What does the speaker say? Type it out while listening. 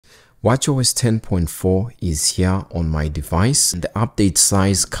watchOS 10.4 is here on my device. The update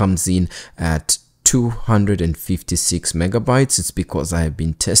size comes in at 256 megabytes. It's because I have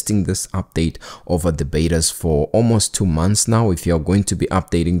been testing this update over the betas for almost 2 months now. If you're going to be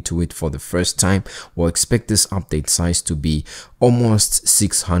updating to it for the first time, we'll expect this update size to be almost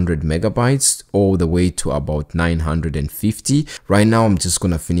 600 megabytes all the way to about 950. Right now I'm just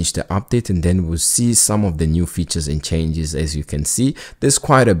gonna finish the update and then we'll see some of the new features and changes. As you can see, there's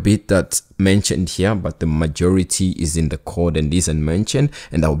quite a bit that's mentioned here, but the majority is in the code and isn't mentioned,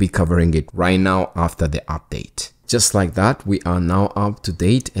 and I'll be covering it right now after the update. Just like that, we are now up to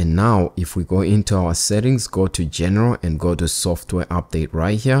date. And now if we go into our settings, go to general and go to software update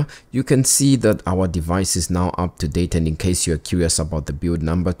right here, you can see that our device is now up to date. And in case you're curious about the build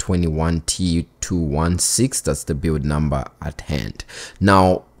number 21T216, that's the build number at hand.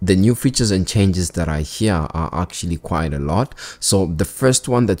 Now the new features and changes that are here are actually quite a lot. So the first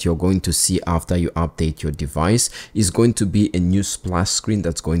one that you're going to see after you update your device is going to be a new splash screen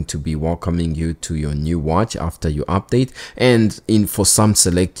that's going to be welcoming you to your new watch after you update. And for some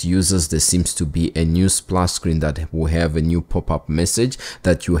select users, there seems to be a new splash screen that will have a new pop-up message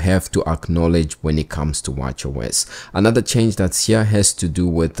that you have to acknowledge when it comes to watchOS. Another change that's here has to do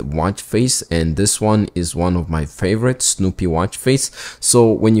with watch face, and this one is one of my favorites, Snoopy watch face.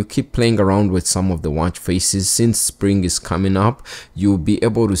 So when you keep playing around with some of the watch faces, since spring is coming up, you'll be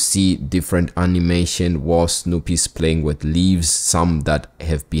able to see different animation while Snoopy's playing with leaves, some that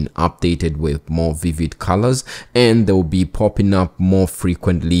have been updated with more vivid colors, and they'll be popping up more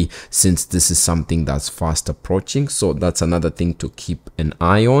frequently since this is something that's fast approaching. So that's another thing to keep an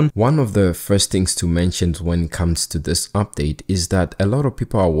eye on. One of the first things to mention when it comes to this update is that a lot of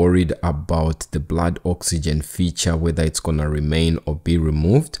people are worried about the blood oxygen feature, whether it's gonna remain or be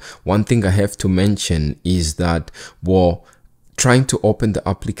removed. One thing I have to mention is that, well, trying to open the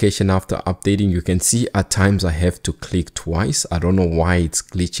application after updating, you can see at times I have to click twice. I don't know why it's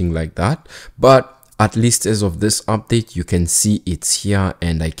glitching like that, but at least as of this update, you can see it's here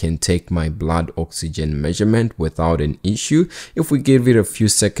and I can take my blood oxygen measurement without an issue. If we give it a few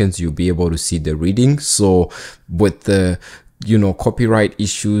seconds, you'll be able to see the reading. So with the copyright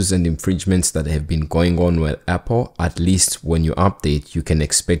issues and infringements that have been going on with Apple, at least when you update, you can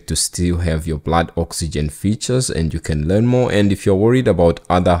expect to still have your blood oxygen features and you can learn more. And if you're worried about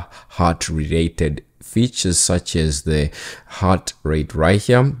other heart related features such as the heart rate right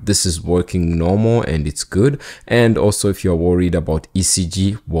here, this is working normal and it's good. And also if you're worried about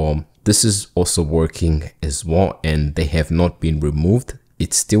ECG, well, this is also working as well and they have not been removed.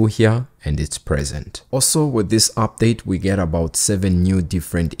 It's still here and it's present. Also with this update, we get about 7 new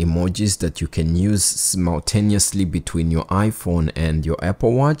different emojis that you can use simultaneously between your iPhone and your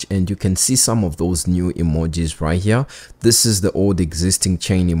Apple Watch, and you can see some of those new emojis right here. This is the old existing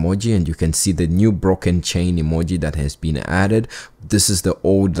chain emoji, and you can see the new broken chain emoji that has been added. This is the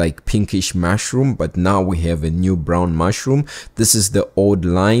old like pinkish mushroom, but now we have a new brown mushroom. This is the old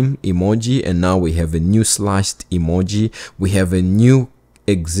lime emoji, and now we have a new slashed emoji. We have a new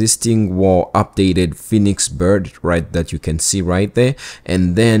existing updated phoenix bird right that you can see right there.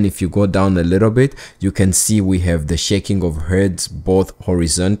 And then if you go down a little bit, you can see we have the shaking of heads both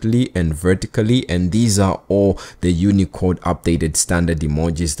horizontally and vertically, and these are all the Unicode updated standard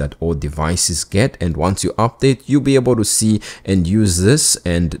emojis that all devices get. And once you update, you'll be able to see and use this,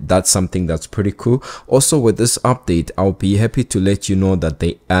 and that's something that's pretty cool. Also with this update, I'll be happy to let you know that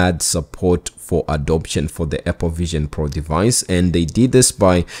they add support for adoption for the Apple Vision Pro device, and they did this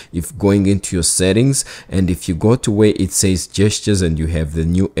by going into your settings, and if you go to where it says gestures and you have the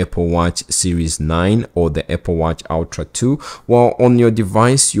new Apple Watch Series 9 or the Apple Watch Ultra 2, well, on your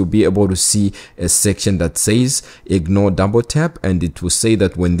device you'll be able to see a section that says ignore double tap, and it will say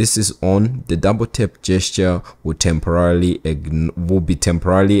that when this is on, the double tap gesture will be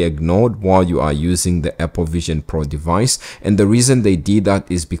temporarily ignored while you are using the Apple Vision Pro device. And the reason they did that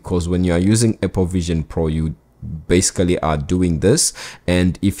is because when you are using Apple Vision Pro, you basically are doing this,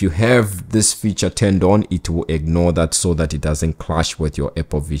 and if you have this feature turned on, it will ignore that so that it doesn't clash with your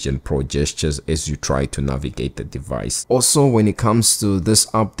Apple Vision Pro gestures as you try to navigate the device. Also, when it comes to this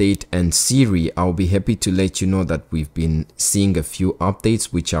update and Siri, I'll be happy to let you know that we've been seeing a few updates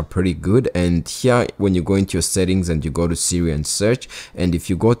which are pretty good. And here, when you go into your settings and you go to Siri and search, and if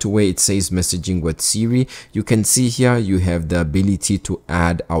you go to where it says messaging with Siri, you can see here you have the ability to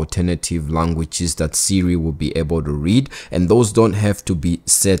add alternative languages that Siri will be be able to read, and those don't have to be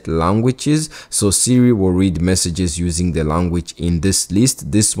set languages. So Siri will read messages using the language in this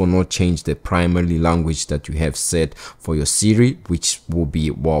list. This will not change the primary language that you have set for your Siri, which will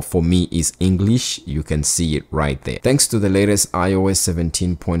be, well, for me is English. You can see it right there. Thanks to the latest iOS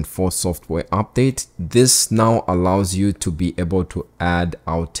 17.4 software update, this now allows you to be able to add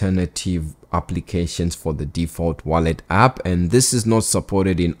alternative applications for the default wallet app, and this is not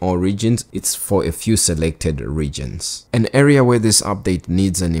supported in all regions. It's for a few selected regions. An area where this update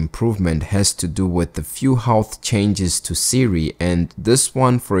needs an improvement has to do with the few health changes to Siri, and this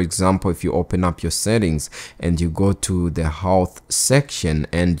one, for example, if you open up your settings and you go to the health section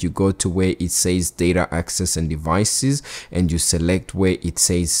and you go to where it says data access and devices and you select where it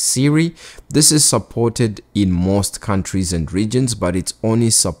says Siri, this is supported in most countries and regions, but it's only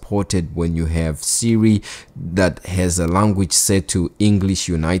supported when you have Siri that has a language set to English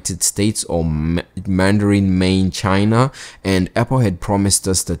United States or Mandarin main China, and Apple had promised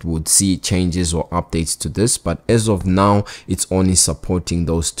us that we would see changes or updates to this, but as of now it's only supporting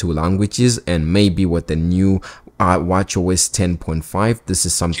those two languages, and maybe with the new watchOS 10.5 this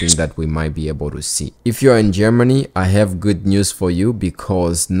is something that we might be able to see. If you're in Germany, I have good news for you,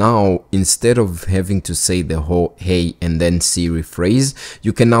 because now instead of having to say the whole hey and then Siri phrase,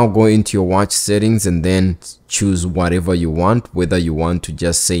 you can now go into your watch settings and then choose whatever you want, whether you want to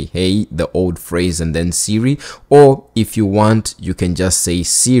just say hey, the old phrase, and then Siri, or if you want you can just say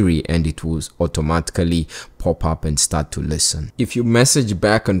Siri and it will automatically pop up and start to listen. If you message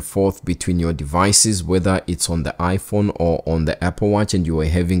back and forth between your devices, whether it's on the iPhone or on the Apple Watch, and you are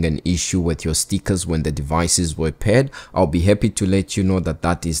having an issue with your stickers when the devices were paired, I'll be happy to let you know that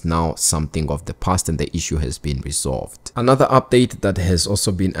that is now something of the past and the issue has been resolved. Another update that has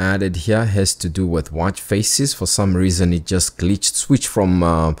also been added here has to do with watch faces. For some reason it just glitched, switched from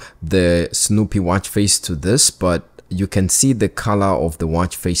the Snoopy watch face to this, but you can see the color of the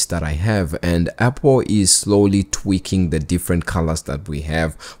watch face that I have, and Apple is slowly tweaking the different colors that we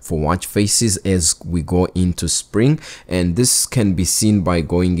have for watch faces as we go into spring, and this can be seen by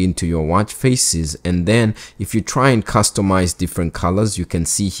going into your watch faces, and then if you try and customize different colors, you can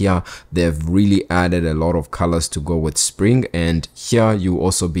see here they've really added a lot of colors to go with spring, and here you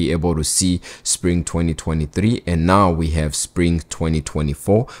also be able to see spring 2023, and now we have spring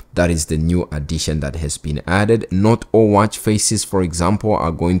 2024. That is the new addition that has been added. Not all watch faces, for example,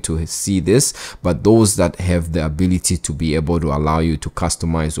 are going to see this, but those that have the ability to be able to allow you to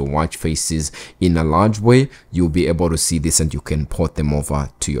customize your watch faces in a large way, you'll be able to see this and you can port them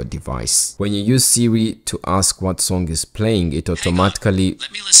over to your device. When you use Siri to ask what song is playing, it automatically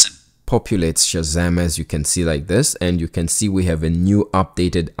let me listen. populates Shazam, as you can see like this, and you can see we have a new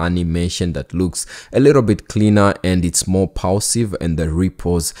updated animation that looks a little bit cleaner and it's more pulsive, and the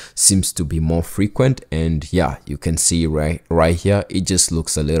repos seems to be more frequent, and yeah, you can see right here it just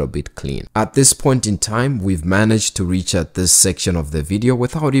looks a little bit clean. At this point in time, we've managed to reach at this section of the video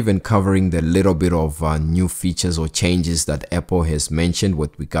without even covering the little bit of new features or changes that Apple has mentioned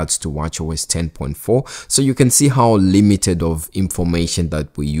with regards to watchOS 10.4. So you can see how limited of information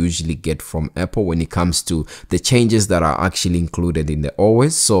that we usually get from Apple when it comes to the changes that are actually included in the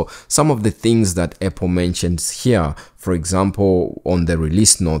OS. So some of the things that Apple mentions here, for example, on the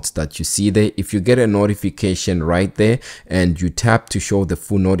release notes that you see there, if you get a notification right there and you tap to show the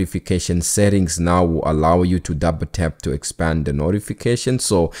full notification settings, now will allow you to double tap to expand the notification.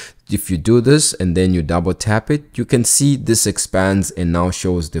 So if you do this and then you double tap it, you can see this expands and now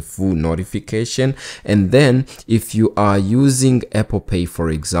shows the full notification. And then if you are using Apple Pay, for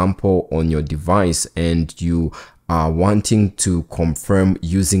example, on your device and you are wanting to confirm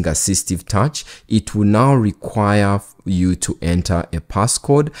using assistive touch, it will now require you to enter a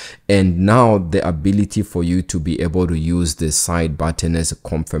passcode, and now the ability for you to be able to use the side button as a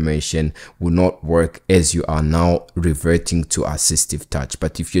confirmation will not work, as you are now reverting to assistive touch.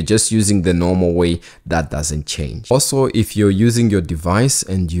 But if you're just using the normal way, that doesn't change. Also, if you're using your device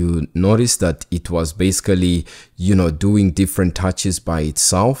and you notice that it was basically, you know, doing different touches by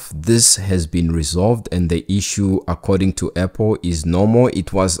itself, this has been resolved, and the issue, according to Apple, is normal.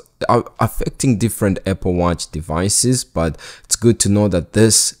 It was affecting different Apple Watch devices, but it's good to know that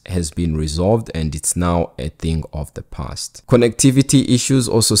this has been resolved and it's now a thing of the past. Connectivity issues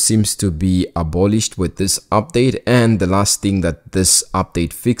also seems to be abolished with this update, and the last thing that this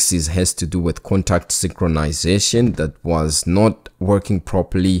update fixes has to do with contact synchronization that was not working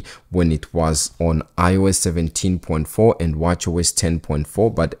properly when it was on iOS 17.4 and watchOS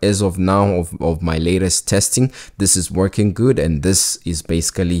 10.4, but as of now of my latest testing, this is working good, and this is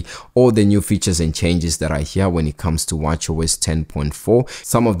basically all the new features and changes that are here when it comes to watchOS 10.4.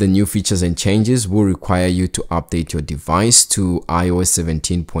 Some of the new features and changes will require you to update your device to iOS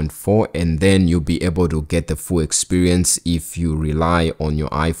 17.4, and then you'll be able to get the full experience if you rely on your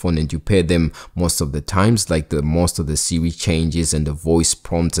iPhone and you pair them most of the times, like most of the Siri changes and the voice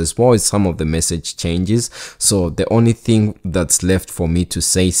prompts, as well as some of the message changes. So the only thing that's left for me to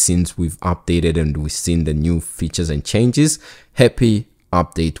say, since we've updated and we've seen the new features and changes, happy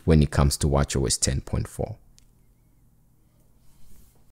update when it comes to watchOS 10.4.